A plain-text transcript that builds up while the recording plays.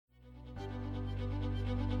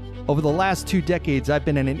Over the last 2 decades, I've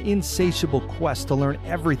been in an insatiable quest to learn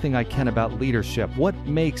everything I can about leadership. What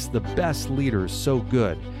makes the best leaders so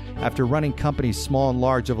good? After running companies small and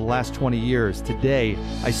large over the last 20 years, today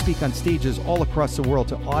I speak on stages all across the world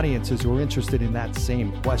to audiences who are interested in that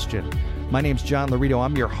same question. My name's John Laurito.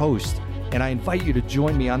 I'm your host, and I invite you to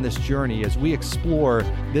join me on this journey as we explore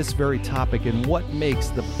this very topic and what makes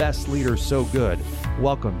the best leaders so good.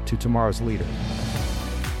 Welcome to Tomorrow's Leader.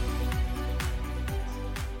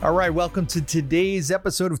 All right, welcome to today's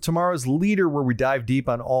episode of Tomorrow's Leader, where we dive deep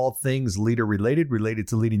on all things leader related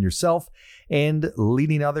to leading yourself and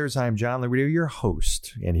leading others. I'm John Laurito, your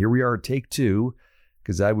host, and here we are at take 2,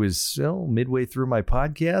 because I was midway through my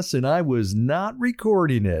podcast and I was not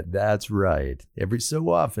recording it. That's right. Every so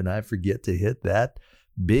often I forget to hit that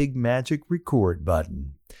big magic record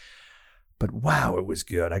button. But wow, it was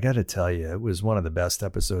good. I got to tell you, it was one of the best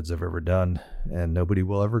episodes I've ever done, and nobody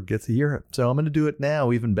will ever get to hear it. So I'm going to do it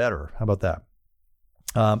now even better. How about that?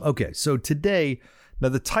 Okay, so today, now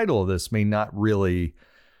the title of this may not really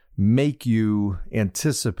make you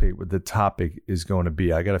anticipate what the topic is going to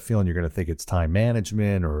be. I got a feeling you're going to think it's time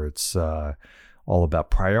management or it's all about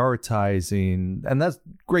prioritizing. And that's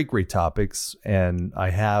great topics. And I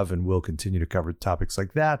have and will continue to cover topics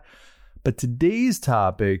like that. But today's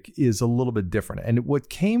topic is a little bit different. And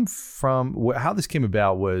how this came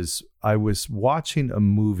about was I was watching a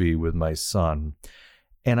movie with my son.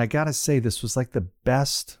 And I got to say, this was like the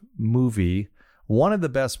best movie, one of the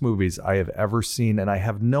best movies I have ever seen. And I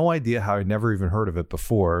have no idea how I'd never even heard of it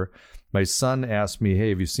before. My son asked me, hey,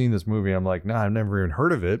 have you seen this movie? I'm like, no, I've never even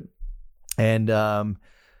heard of it. And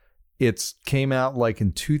it came out like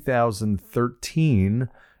in 2013.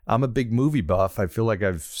 I'm a big movie buff. I feel like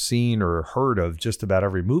I've seen or heard of just about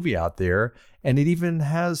every movie out there. And it even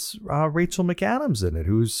has Rachel McAdams in it,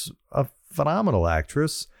 who's a phenomenal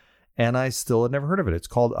actress. And I still had never heard of it. It's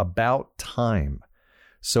called About Time.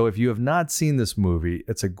 So if you have not seen this movie,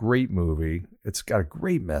 it's a great movie. It's got a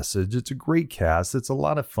great message. It's a great cast. It's a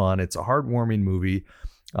lot of fun. It's a heartwarming movie.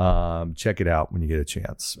 Check it out when you get a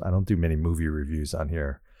chance. I don't do many movie reviews on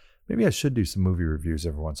here. Maybe I should do some movie reviews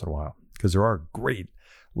every once in a while, because there are great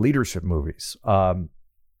leadership movies.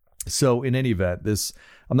 So in any event,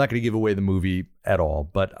 I'm not going to give away the movie at all,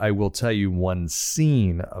 but I will tell you one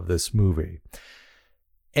scene of this movie.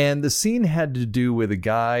 And the scene had to do with a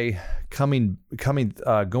guy going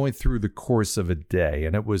through the course of a day.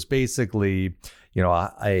 And it was basically,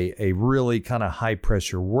 a really kind of high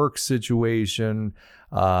pressure work situation.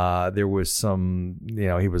 There was some,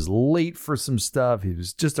 he was late for some stuff. He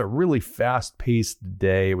was just a really fast paced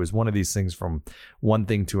day. It was one of these things from one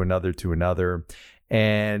thing to another.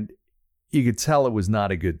 And you could tell it was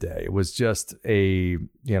not a good day. It was just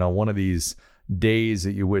one of these days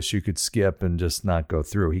that you wish you could skip and just not go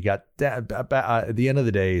through. He got at the end of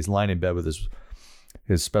the day, he's lying in bed with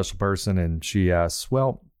his special person, and she asks,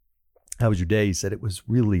 well, how was your day? He said, it was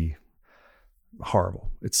really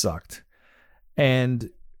horrible. It sucked.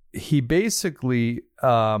 And he basically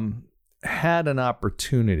had an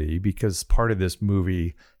opportunity, because part of this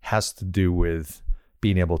movie has to do with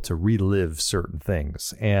being able to relive certain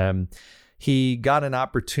things. And he got an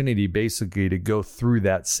opportunity basically to go through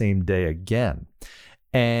that same day again.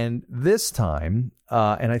 And this time,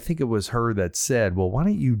 and I think it was her that said, well, why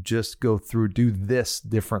don't you just do this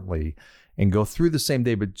differently and go through the same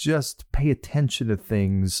day, but just pay attention to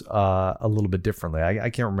things a little bit differently. I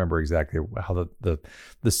can't remember exactly how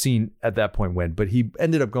the scene at that point went, but he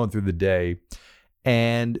ended up going through the day.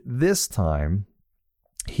 And this time,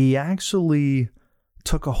 he actually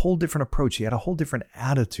took a whole different approach. He had a whole different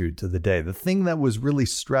attitude to the day. The thing that was really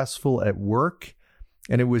stressful at work,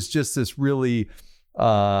 and it was just this really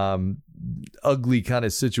ugly kind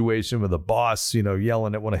of situation with a boss,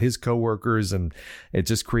 yelling at one of his coworkers, and it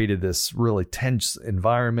just created this really tense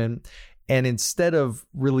environment. And instead of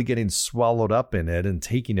really getting swallowed up in it and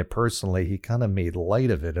taking it personally, he kind of made light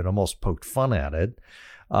of it and almost poked fun at it.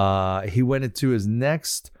 He went into his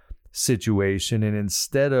next situation, and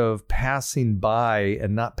instead of passing by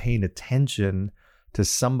and not paying attention to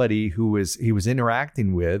somebody he was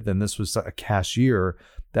interacting with, and this was a cashier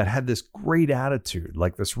that had this great attitude,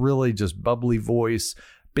 like this really just bubbly voice,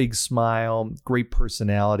 big smile, great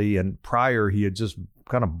personality. And prior, he had just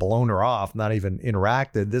kind of blown her off, not even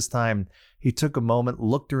interacted. This time, he took a moment,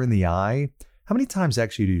 looked her in the eye. How many times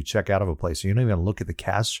actually do you check out of a place and you don't even look at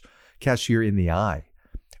the cashier in the eye?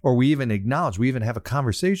 Or we even have a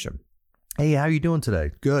conversation. Hey, how are you doing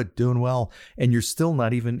today? Good, doing well. And you're still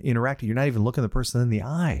not even interacting. You're not even looking the person in the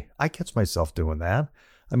eye. I catch myself doing that.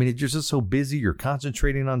 I mean, you're just so busy. You're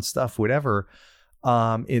concentrating on stuff, whatever.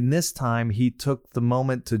 In this time, he took the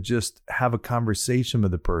moment to just have a conversation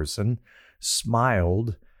with the person,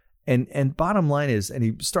 smiled, and bottom line is, and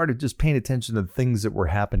he started just paying attention to the things that were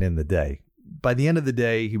happening in the day. By the end of the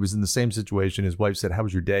day, he was in the same situation. His wife said, "How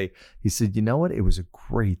was your day?" He said, "You know what? It was a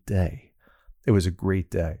great day. It was a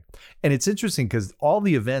great day." And it's interesting because all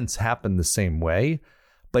the events happened the same way,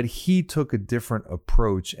 but he took a different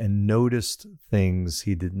approach and noticed things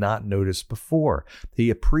he did not notice before. He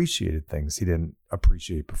appreciated things he didn't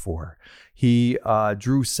appreciate before. He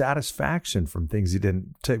drew satisfaction from things he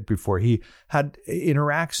didn't take before. He had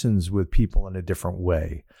interactions with people in a different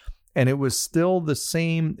way. And it was still the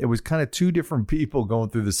same. It was kind of two different people going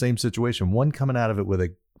through the same situation. One coming out of it with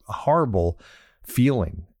a horrible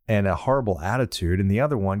feeling and a horrible attitude, and the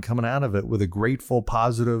other one coming out of it with a grateful,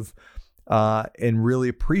 positive, and really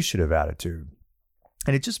appreciative attitude.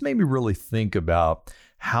 And it just made me really think about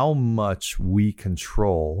how much we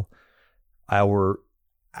control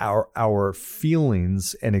our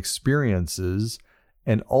feelings and experiences.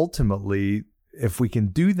 And ultimately, if we can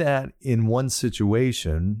do that in one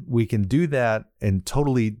situation, we can do that and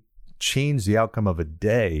totally change the outcome of a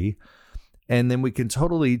day. And then we can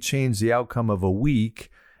totally change the outcome of a week.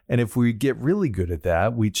 And if we get really good at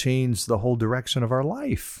that, we change the whole direction of our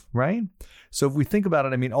life, right? So if we think about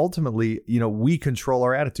it, I mean, ultimately, we control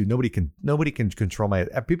our attitude. Nobody can control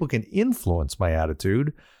people can influence my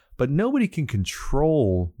attitude, but nobody can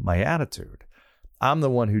control my attitude. I'm the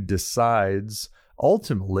one who decides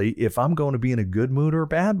ultimately if I'm going to be in a good mood or a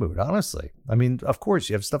bad mood, honestly. I mean, of course,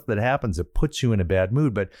 you have stuff that happens that puts you in a bad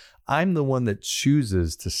mood, but I'm the one that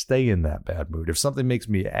chooses to stay in that bad mood. If something makes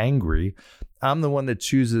me angry, I'm the one that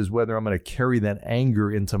chooses whether I'm going to carry that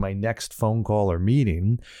anger into my next phone call or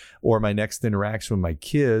meeting or my next interaction with my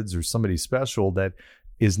kids or somebody special that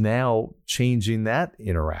is now changing that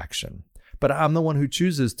interaction. But I'm the one who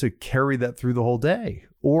chooses to carry that through the whole day.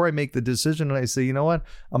 Or I make the decision and I say, you know what?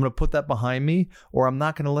 I'm going to put that behind me, or I'm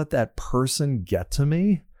not going to let that person get to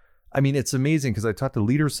me. I mean, it's amazing because I talk to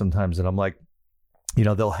leaders sometimes and I'm like,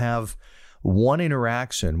 they'll have one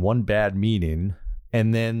interaction, one bad meeting,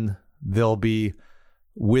 and then they'll be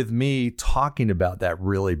with me talking about that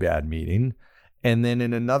really bad meeting. And then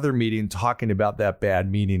in another meeting, talking about that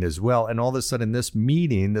bad meeting as well. And all of a sudden, this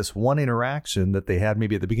meeting, this one interaction that they had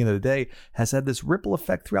maybe at the beginning of the day has had this ripple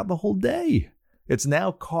effect throughout the whole day. It's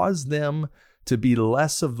now caused them to be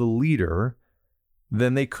less of the leader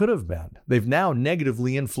than they could have been. They've now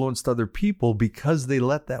negatively influenced other people because they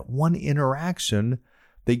let that one interaction,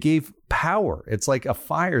 they gave power. It's like a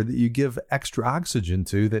fire that you give extra oxygen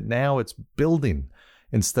to that now it's building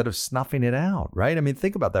instead of snuffing it out, right? I mean,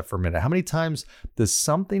 think about that for a minute. How many times does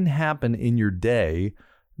something happen in your day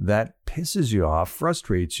that pisses you off,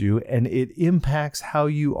 frustrates you, and it impacts how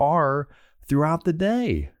you are throughout the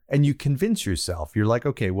day? And you convince yourself, you're like,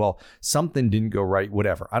 okay, well, something didn't go right,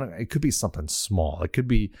 whatever. It could be something small. It could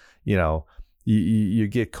be, you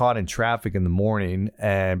get caught in traffic in the morning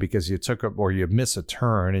and because you took up or you miss a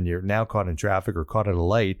turn and you're now caught in traffic or caught at a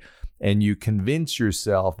light, and you convince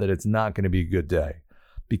yourself that it's not going to be a good day.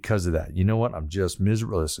 Because of that, you know what? I'm just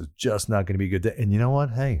miserable. This is just not going to be a good day. And you know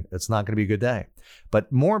what? Hey, it's not going to be a good day. But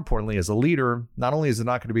more importantly, as a leader, not only is it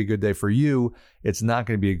not going to be a good day for you, it's not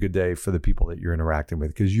going to be a good day for the people that you're interacting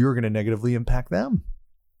with because you're going to negatively impact them.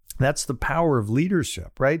 That's the power of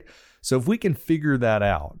leadership, right? So if we can figure that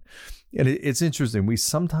out, and it's interesting, we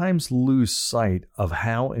sometimes lose sight of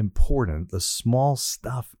how important the small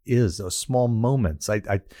stuff is, those small moments.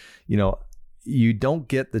 You don't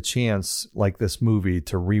get the chance like this movie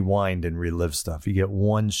to rewind and relive stuff. You get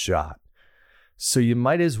one shot. So you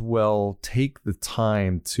might as well take the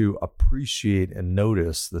time to appreciate and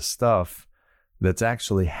notice the stuff that's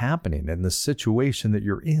actually happening and the situation that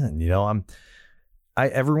you're in.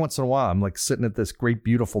 Every once in a while, I'm like sitting at this great,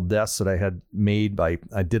 beautiful desk that I had made I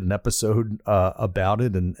did an episode about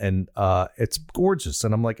it and it's gorgeous.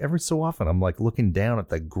 And I'm like, every so often, I'm like looking down at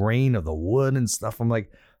the grain of the wood and stuff. I'm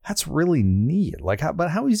like, that's really neat. But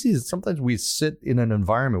how easy is it? Sometimes we sit in an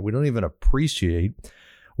environment, we don't even appreciate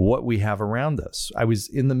what we have around us. I was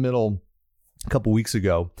in the middle a couple weeks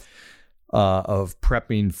ago of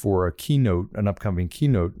prepping for an upcoming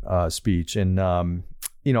keynote speech. And, I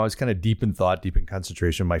was kind of deep in thought, deep in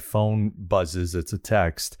concentration. My phone buzzes. It's a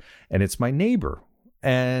text and it's my neighbor.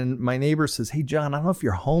 And my neighbor says, "Hey, John, I don't know if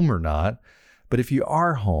you're home or not, but if you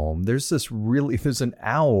are home, there's an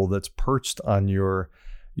owl that's perched on your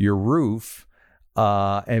roof,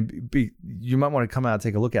 and you might want to come out and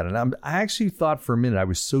take a look at it." And I actually thought for a minute, I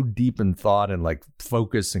was so deep in thought and like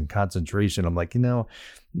focus and concentration. I'm like,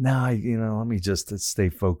 let me just stay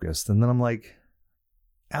focused. And then I'm like,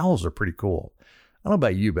 owls are pretty cool. I don't know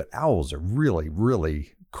about you, but owls are really,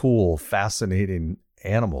 really cool, fascinating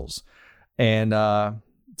animals. And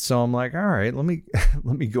so I'm like, all right, let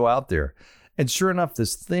me go out there. And sure enough,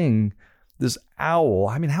 this owl,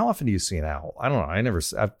 I mean, how often do you see an owl? I don't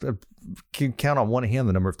know. I can count on one hand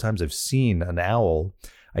the number of times I've seen an owl.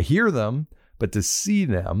 I hear them, but to see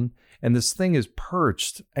them, and this thing is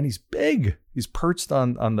perched, and he's big. He's perched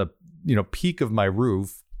on the peak of my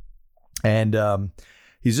roof, and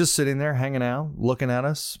he's just sitting there hanging out, looking at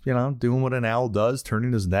us, doing what an owl does,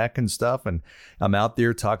 turning his neck and stuff. And I'm out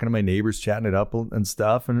there talking to my neighbors, chatting it up and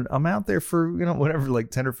stuff. And I'm out there for, whatever, like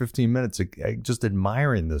 10 or 15 minutes, just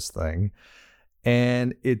admiring this thing.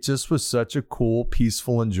 And it just was such a cool,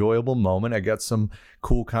 peaceful, enjoyable moment. I got some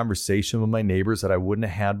cool conversation with my neighbors that I wouldn't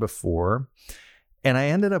have had before. And I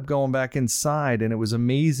ended up going back inside, and it was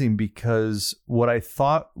amazing because what I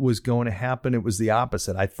thought was going to happen, it was the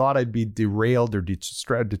opposite. I thought I'd be derailed or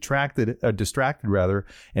distracted, and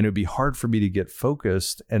it would be hard for me to get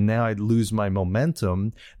focused, and now I'd lose my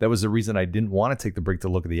momentum. That was the reason I didn't want to take the break to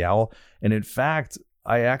look at the owl. And in fact,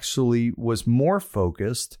 I actually was more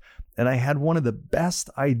focused, and I had one of the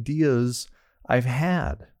best ideas I've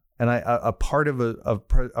had. And a part of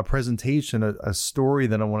a presentation, a story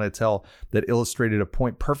that I want to tell that illustrated a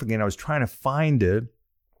point perfectly. And I was trying to find it,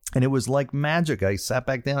 and it was like magic. I sat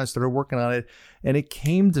back down, I started working on it, and it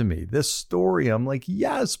came to me. This story, I'm like,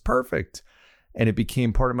 yes, perfect. And it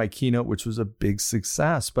became part of my keynote, which was a big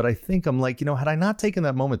success. But I think I'm like, had I not taken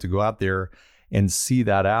that moment to go out there and see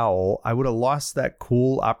that owl, I would have lost that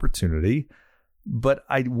cool opportunity. But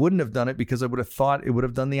I wouldn't have done it because I would have thought it would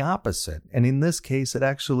have done the opposite. And in this case, it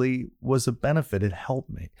actually was a benefit. It helped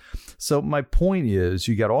me. So my point is,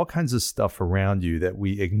 you got all kinds of stuff around you that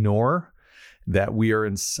we ignore, that we are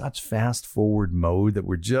in such fast forward mode that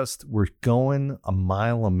we're going a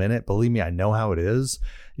mile a minute. Believe me, I know how it is.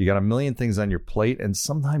 You got a million things on your plate, and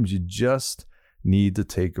sometimes you just need to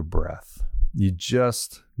take a breath. You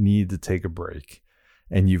just need to take a break,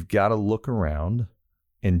 and you've got to look around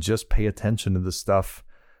and just pay attention to the stuff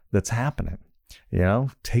that's happening.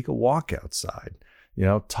 Take a walk outside,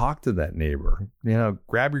 talk to that neighbor,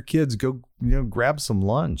 grab your kids, go, grab some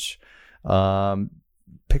lunch,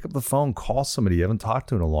 pick up the phone, call somebody you haven't talked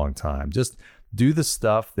to in a long time. Just do the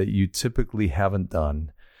stuff that you typically haven't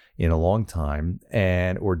done in a long time,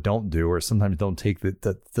 or don't do, or sometimes don't take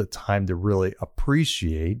the time to really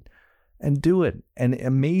appreciate, and do it. And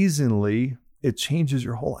amazingly, it changes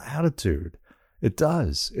your whole attitude. It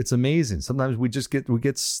does. It's amazing. Sometimes we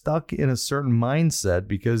get stuck in a certain mindset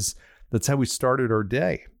because that's how we started our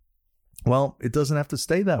day. Well, it doesn't have to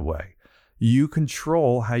stay that way. You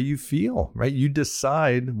control how you feel, right? You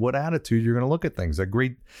decide what attitude you're going to look at things. I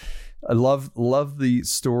love the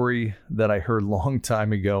story that I heard a long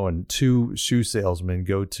time ago, and two shoe salesmen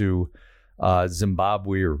go to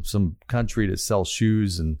Zimbabwe or some country to sell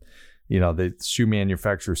shoes, and the shoe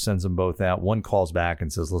manufacturer sends them both out. One calls back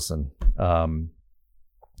and says, listen,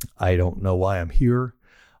 I don't know why I'm here.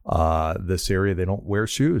 This area, they don't wear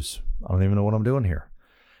shoes. I don't even know what I'm doing here.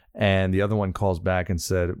 And the other one calls back and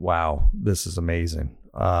said, wow, this is amazing.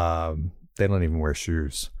 They don't even wear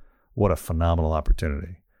shoes. What a phenomenal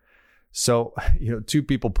opportunity. So, two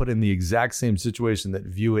people put in the exact same situation that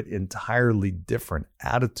view it entirely different.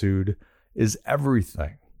 Attitude is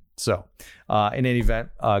everything. So, in any event,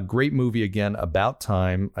 great movie again, About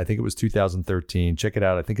Time. I think it was 2013. Check it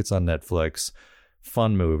out. I think it's on Netflix.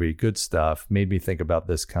 Fun movie, good stuff. Made me think about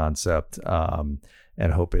this concept,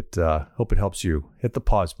 and hope it helps you. Hit the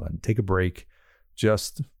pause button. Take a break.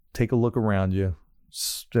 Just take a look around you.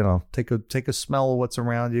 Take a smell of what's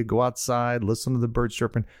around you. Go outside. Listen to the birds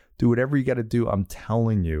chirping. Do whatever you got to do. I'm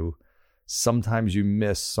telling you, sometimes you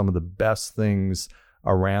miss some of the best things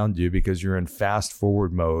around you because you're in fast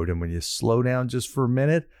forward mode. And when you slow down just for a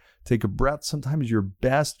minute, take a breath, sometimes your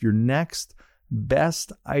next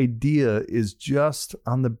best idea is just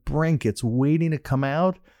on the brink. It's waiting to come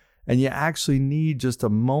out, and you actually need just a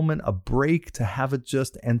moment, a break to have it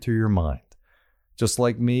just enter your mind. Just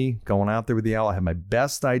like me going out there with the owl, I had my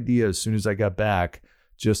best idea as soon as I got back.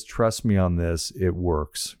 Just trust me on this. It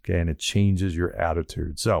works. Okay. And it changes your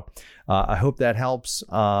attitude. So I hope that helps.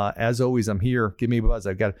 As always, I'm here. Give me a buzz.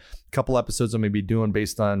 I've got a couple episodes I'm going to be doing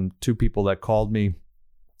based on two people that called me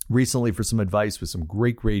recently for some advice with some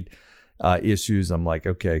great issues. I'm like,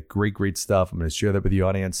 okay, great stuff. I'm going to share that with the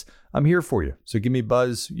audience. I'm here for you. So give me a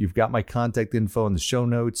buzz. You've got my contact info in the show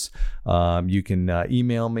notes. You can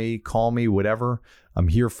email me, call me, whatever. I'm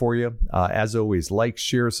here for you. As always, like,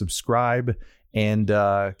 share, subscribe, and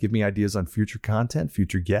give me ideas on future content,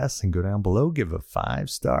 future guests, and go down below, give a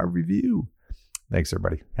 5-star review. Thanks,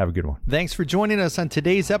 everybody. Have a good one. Thanks for joining us on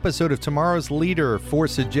today's episode of Tomorrow's Leader. For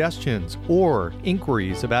suggestions or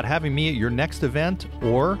inquiries about having me at your next event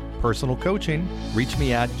or personal coaching, reach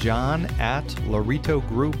me at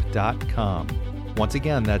john@lauritogroup.com. Once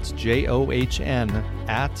again, that's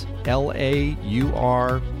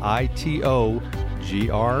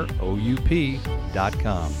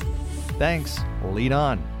JOHN@LAURITOGROUP.com. Thanks. Lead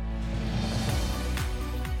on.